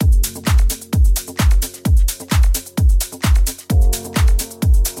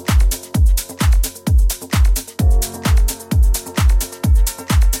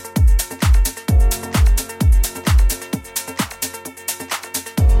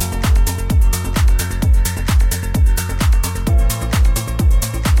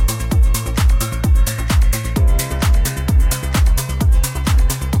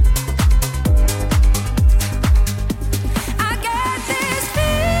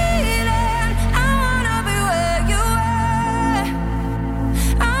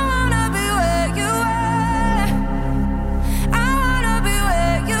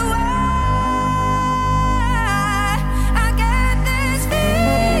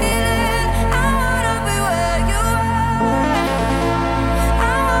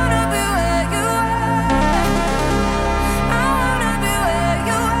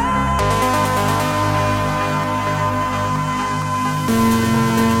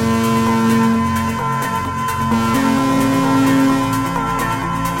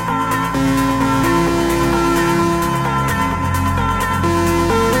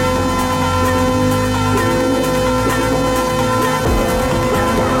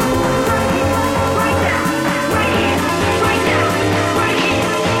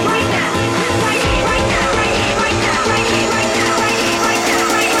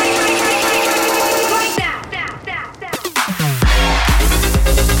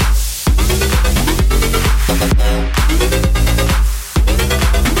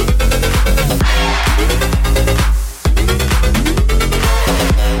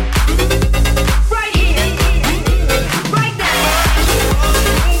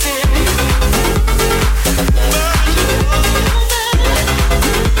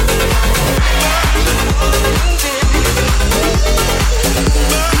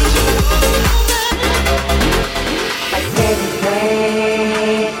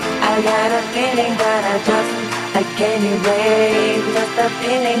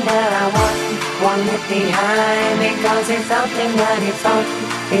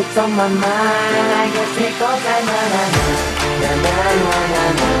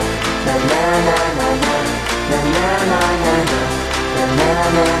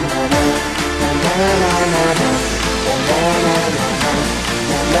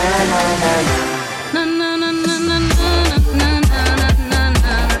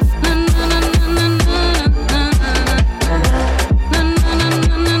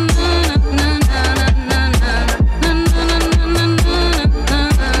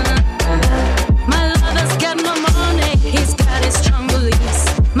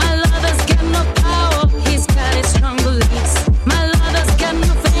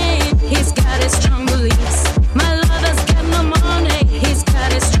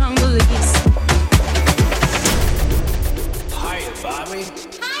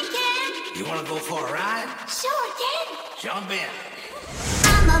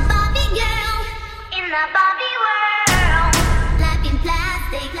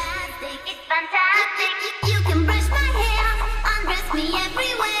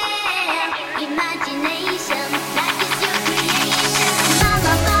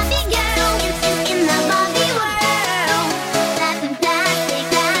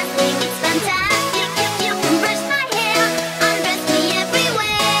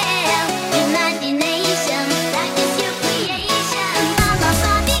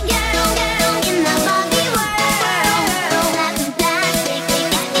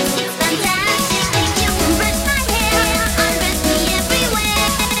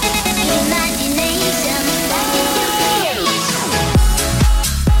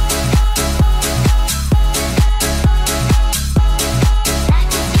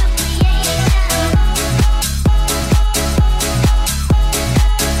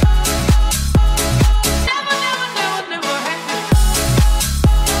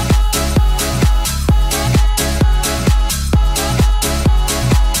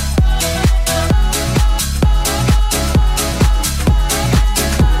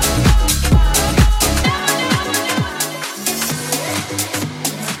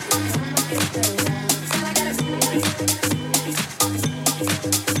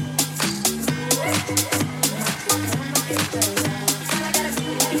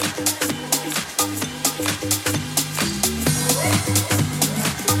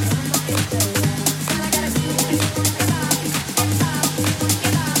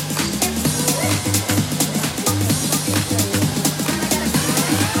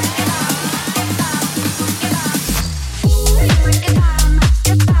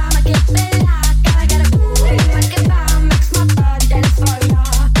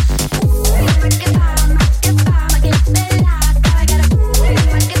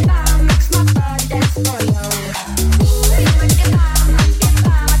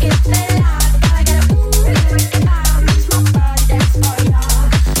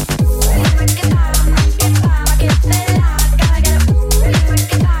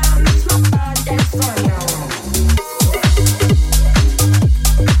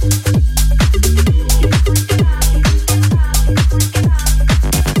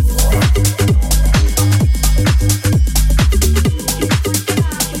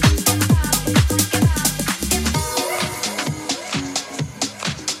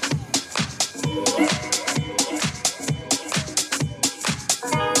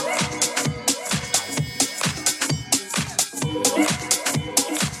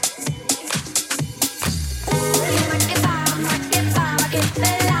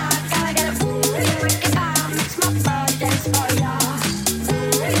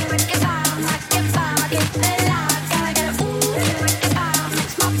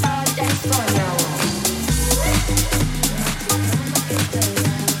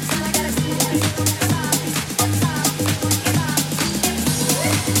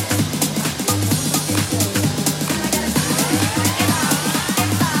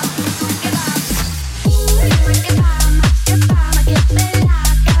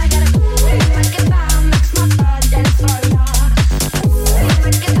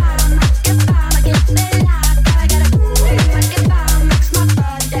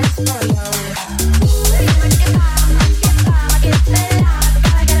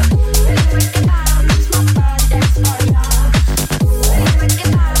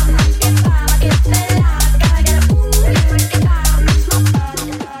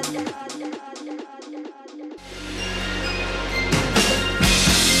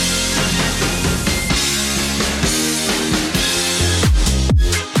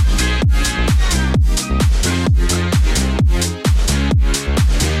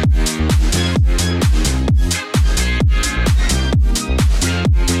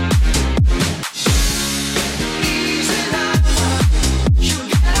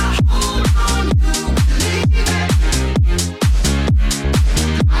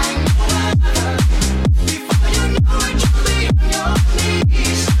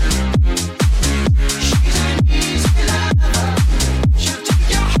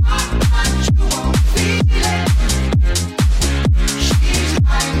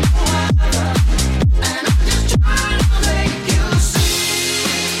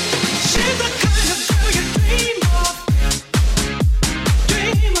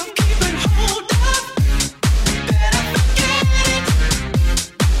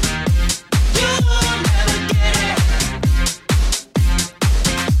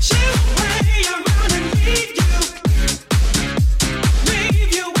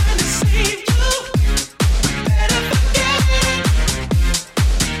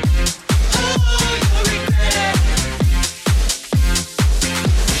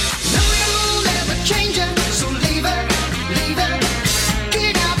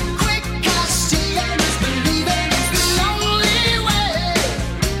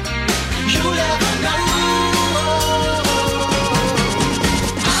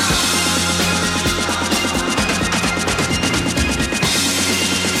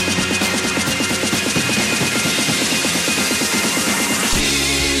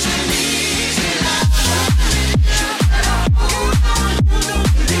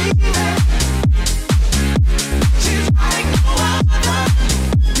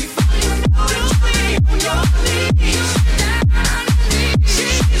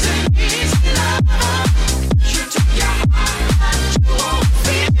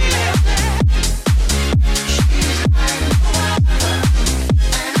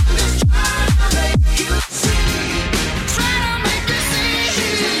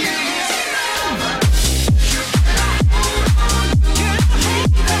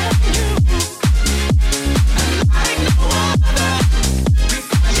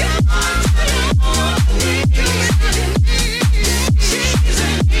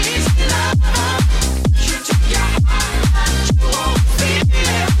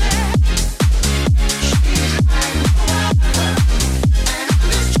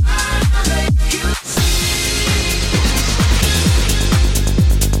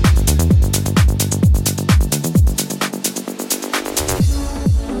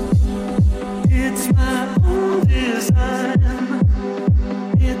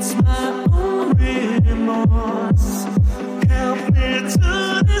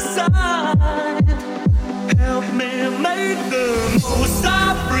side. Help me make the most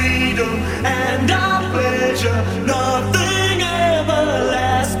of freedom and our pleasure. Nothing ever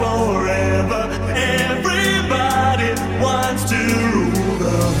lasts forever. Everybody wants to rule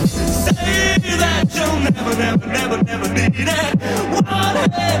them. Say that you'll never, never, never, never need it. One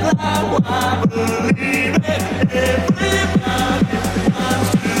headline, why believe it? Everybody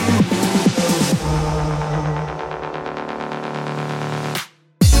wants to rule them.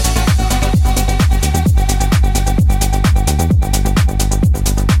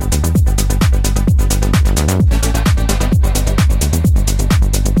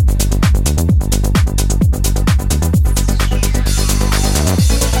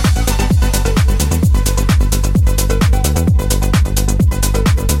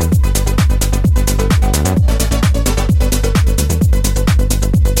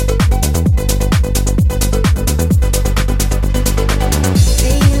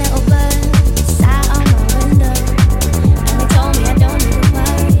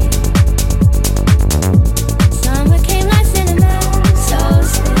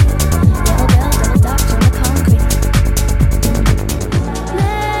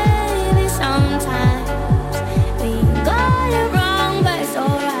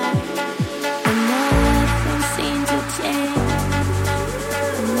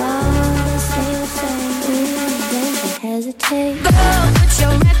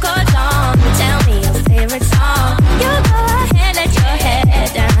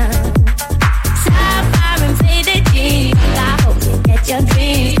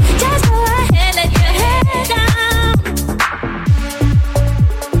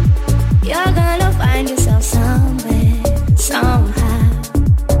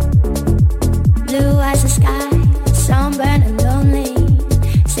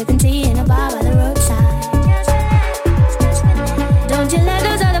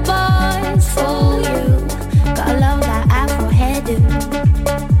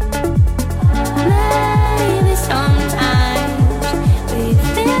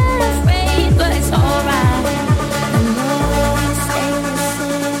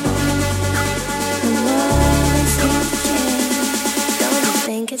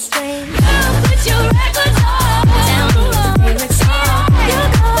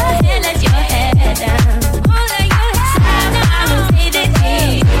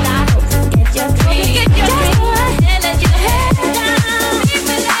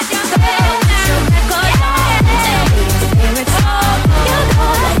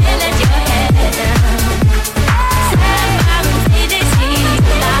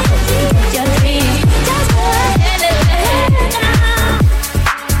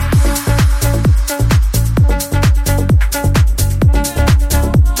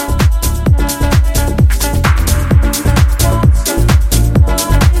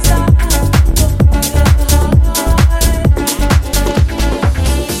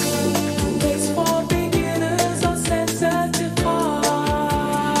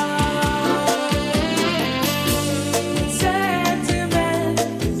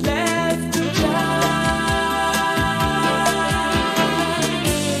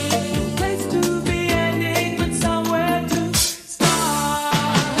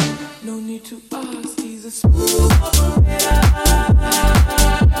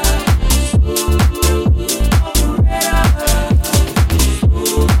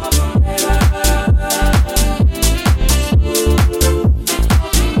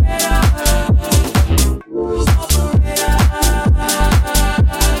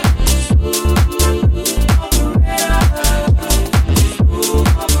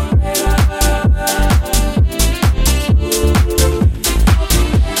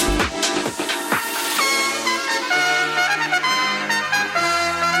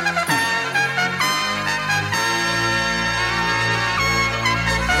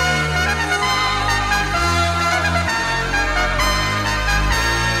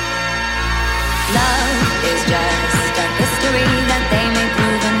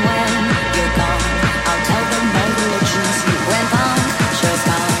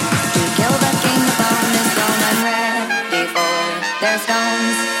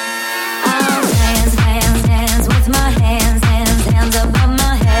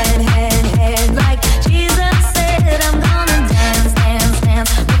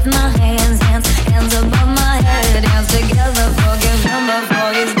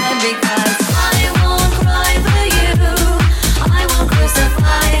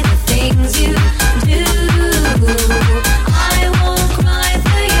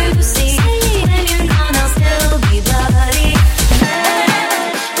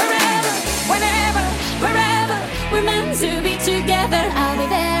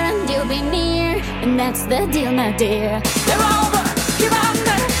 that's the deal, my dear. They're over, you're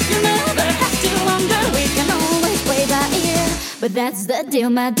under, you never have to wonder. We can always play by ear, but that's the deal,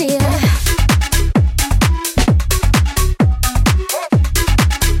 my dear.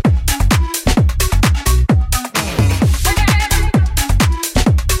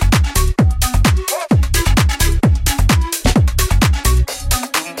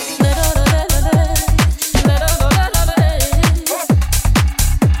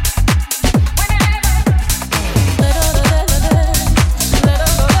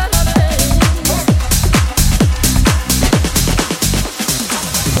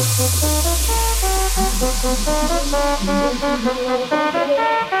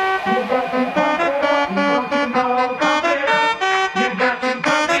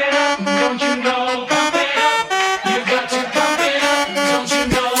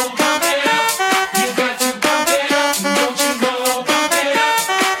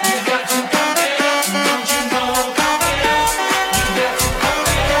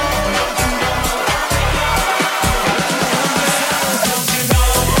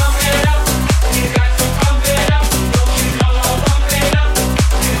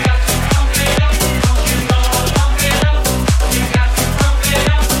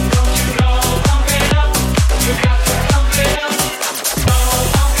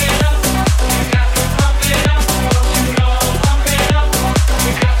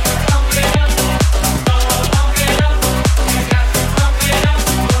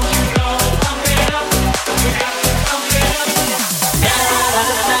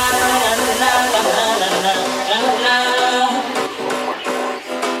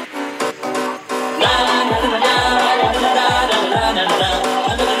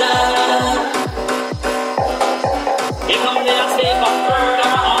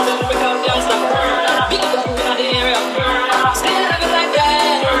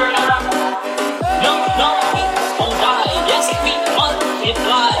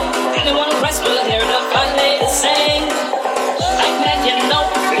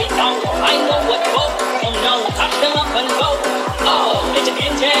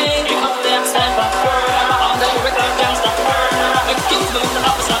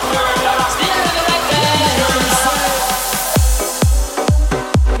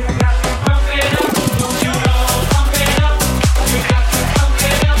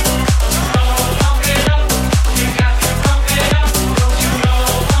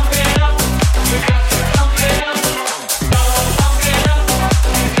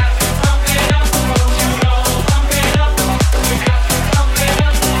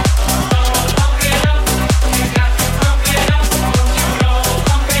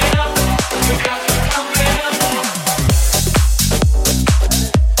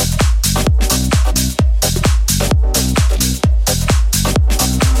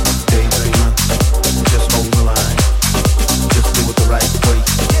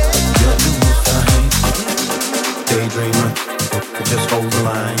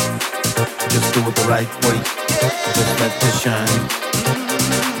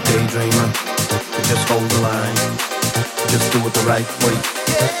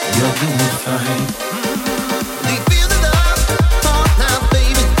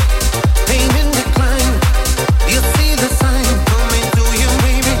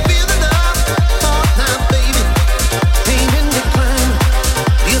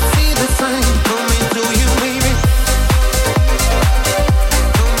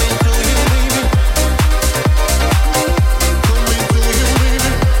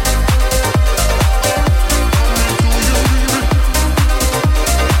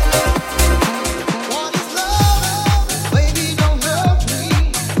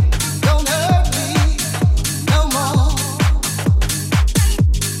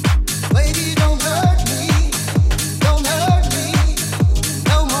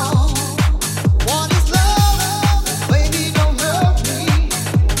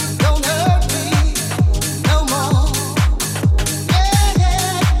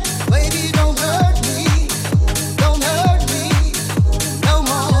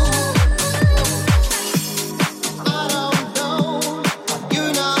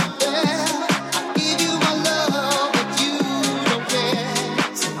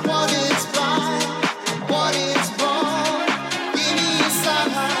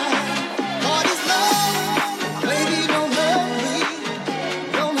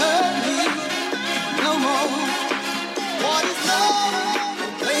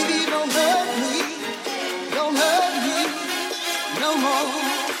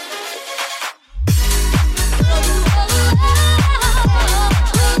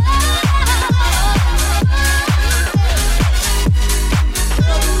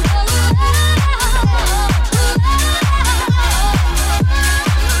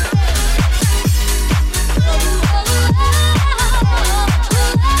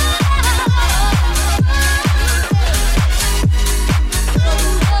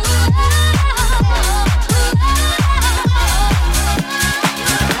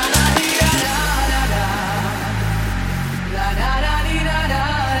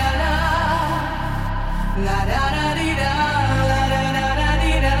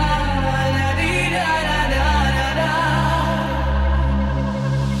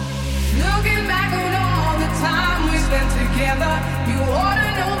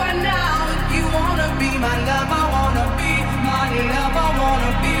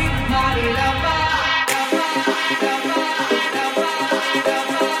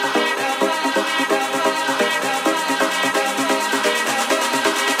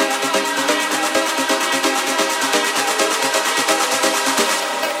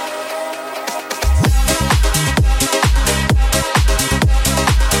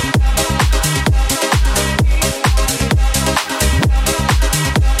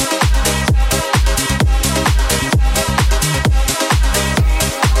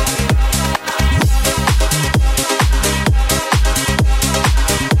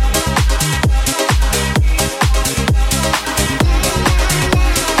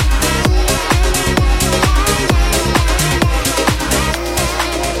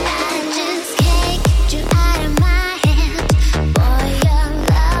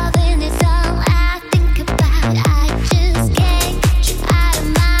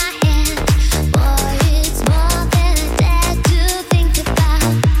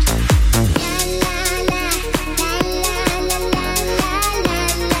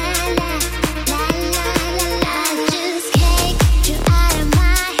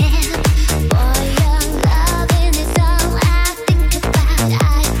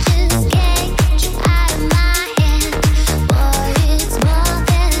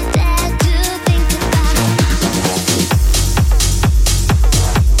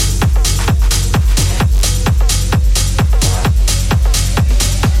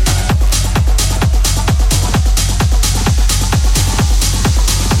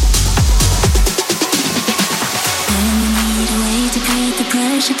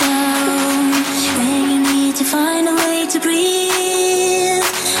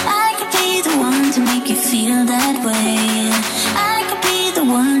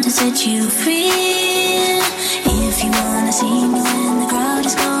 set you free. If you wanna see me when the crowd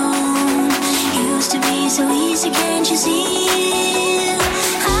is gone, used to be so easy, can't you see?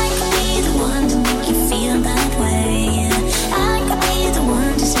 I could be the one to make you feel that way. I could be the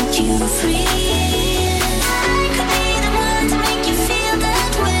one to set you free. I could be the one to make you feel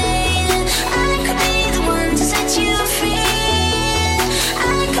that way. I could be the one to set you free.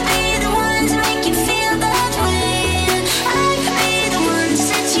 I could be the one to make you feel that way. I could be the one to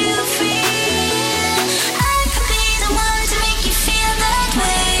set you free. I could be the one to make you feel that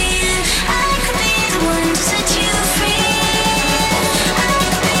way. I could be the one to set you free. I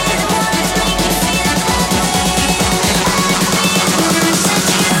could be the one to make you feel that way. I could be the one to set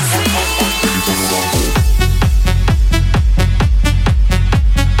you free.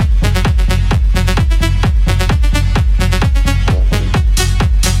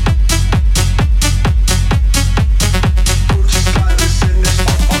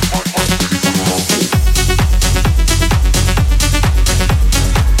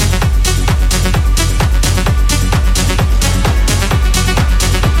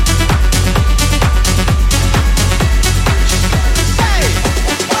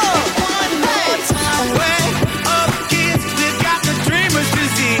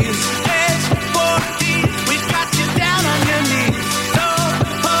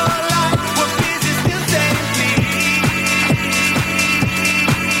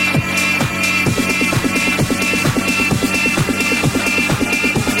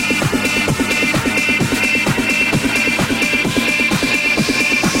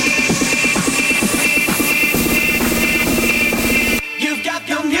 You've got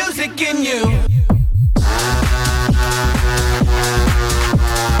the music in you.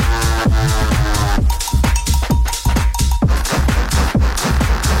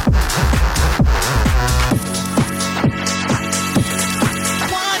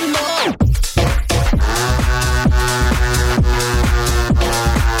 One more.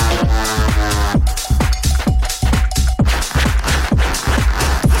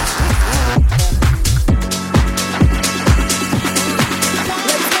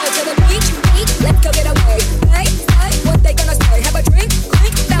 Let's go get away. Hey, hey, what they gonna say? Have a drink,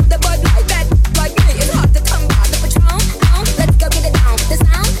 drink, found the Bud Light. That like me, it's hard to come by. The Patron, let's go get it down. The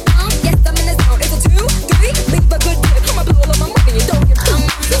sound, yes, I'm in the zone. It's a 2, 3, leave a good tip. I'ma blow all my money and don't get too.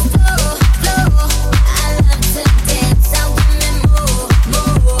 Flow, flow, I love to dance. So give me more,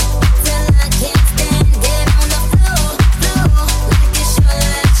 more, till I can't stand it. On the floor, floor, like it's your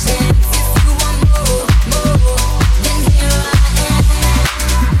last chance. If you want more, more, then here I am.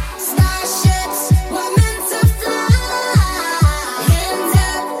 Starships were meant to fly. Hands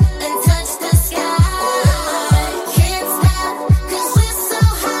up and touch the sky. Can't stop 'cause we're so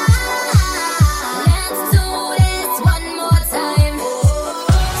high. Let's do this one more time.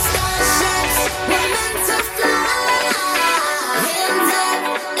 Starships were meant to fly. Hands up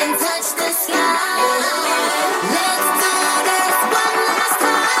and touch the sky. Let's do this one last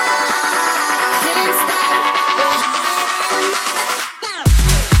time. Can't stop.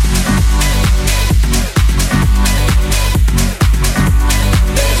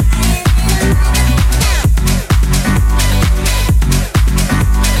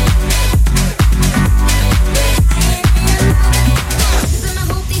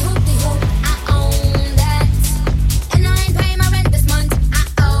 I own that, and I ain't paying my rent this month. I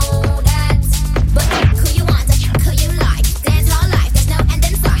owe that, but who you want, who you like? Dance all life, there's no end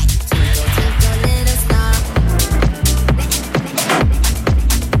in sight. Twinkle, twinkle, little star.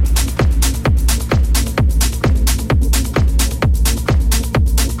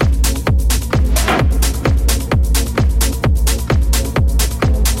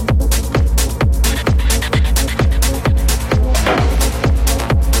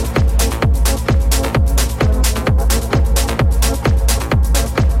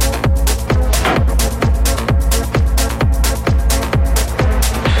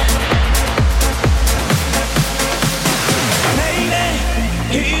 Lady,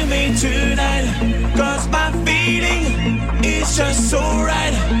 hear me tonight, 'cause my feeling is just so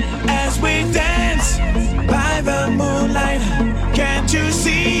right. As we dance by the moonlight, can't you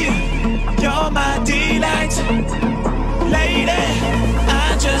see you're my delight? Lady,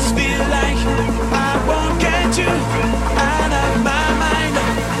 I just feel like I won't get you out of my mind.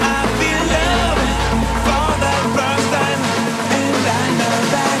 I feel love for the first time, and I know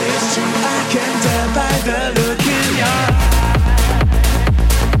that it's true. I can tell by the look in your eyes.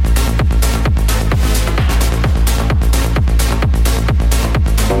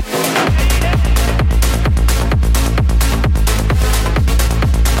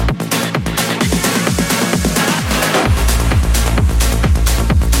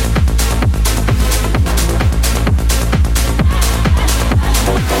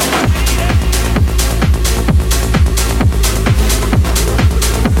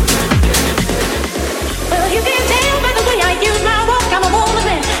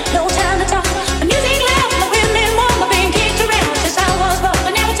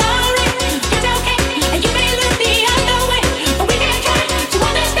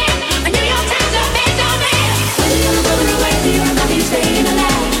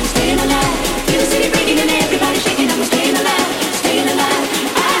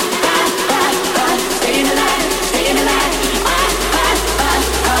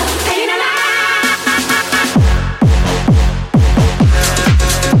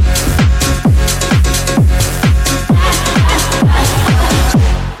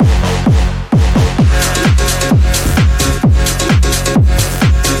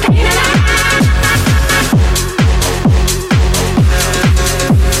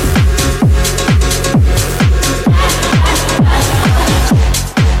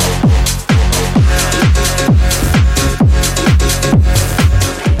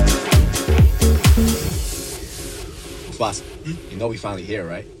 Boss, you know we finally here,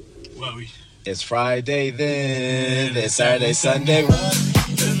 right? Well, It's Friday then, it's Saturday, Sunday.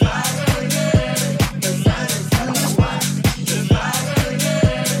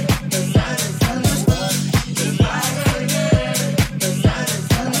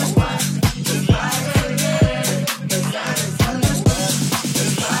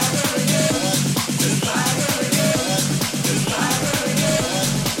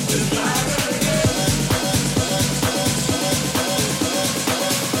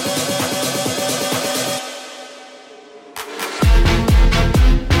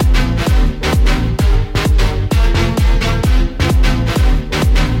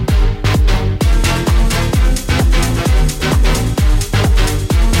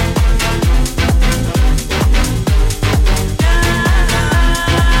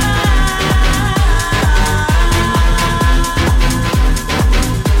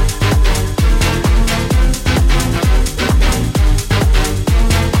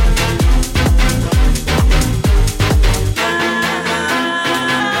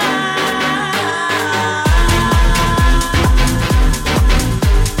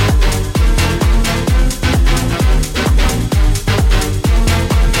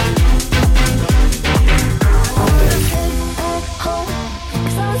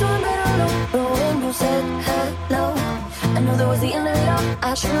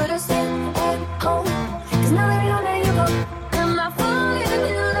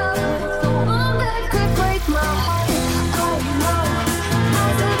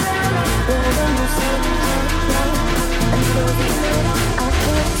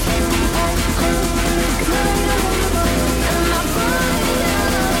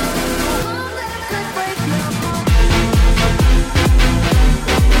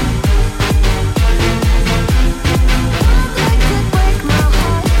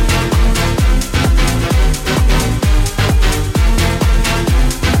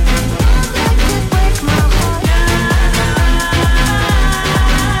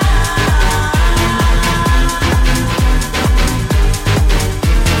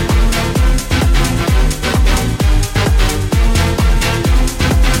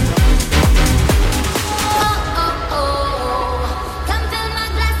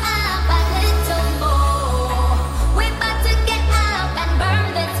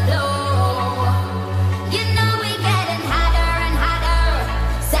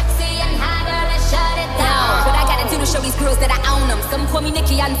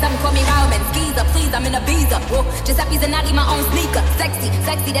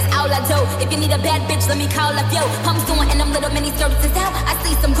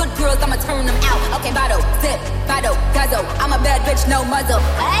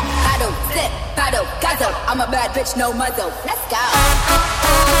 No muzzle. Let's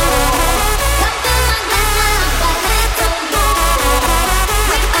go.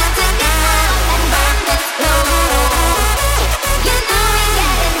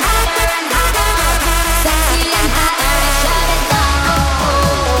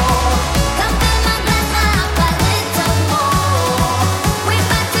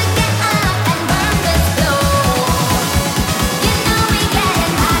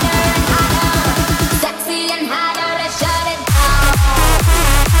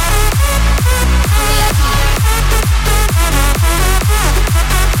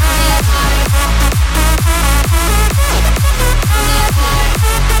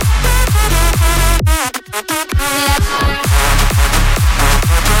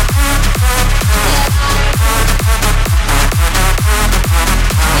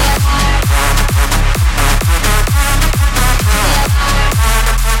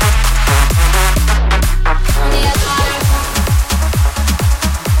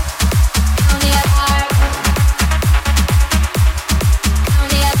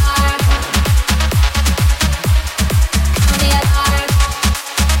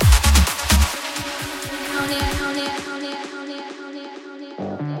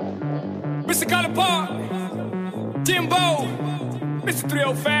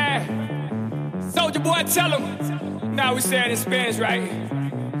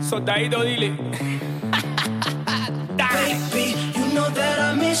 Soldadito, dile. Baby, you know that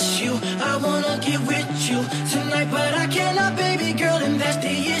I miss you. I wanna get with you tonight, but I cannot, baby girl, and that's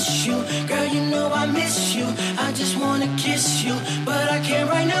the issue. Girl, you know I miss you. I just wanna kiss you, but I can't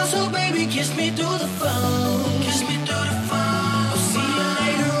right now. So baby, kiss me through the phone. Kiss me through the phone. I'll see you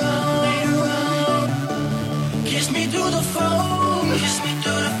later on, later on. Kiss me through the phone. Kiss me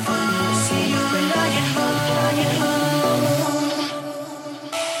through the phone. See you when I get home. I get home.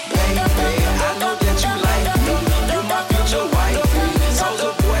 Future wife,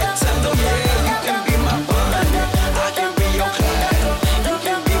 soldier boy, tell them, yeah, you can be my buddy. I can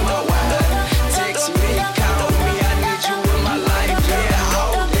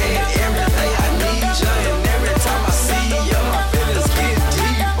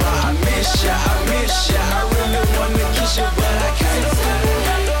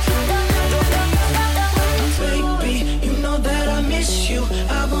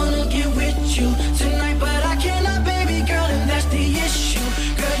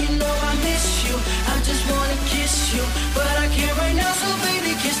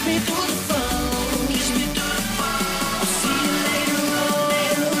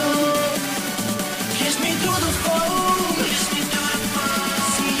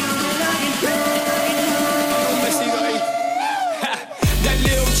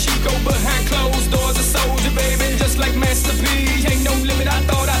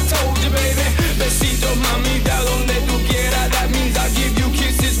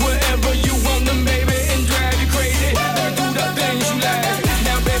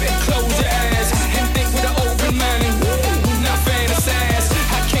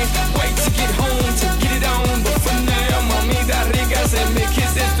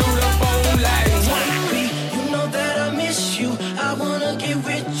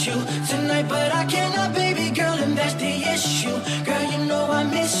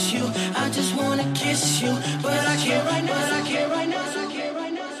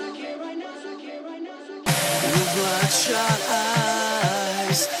your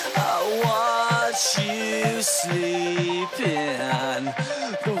eyes, I watch you sleeping.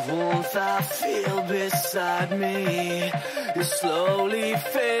 The warmth I feel beside me is slowly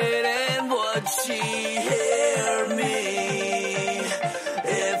fading. Would she hear me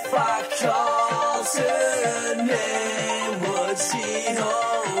if I call to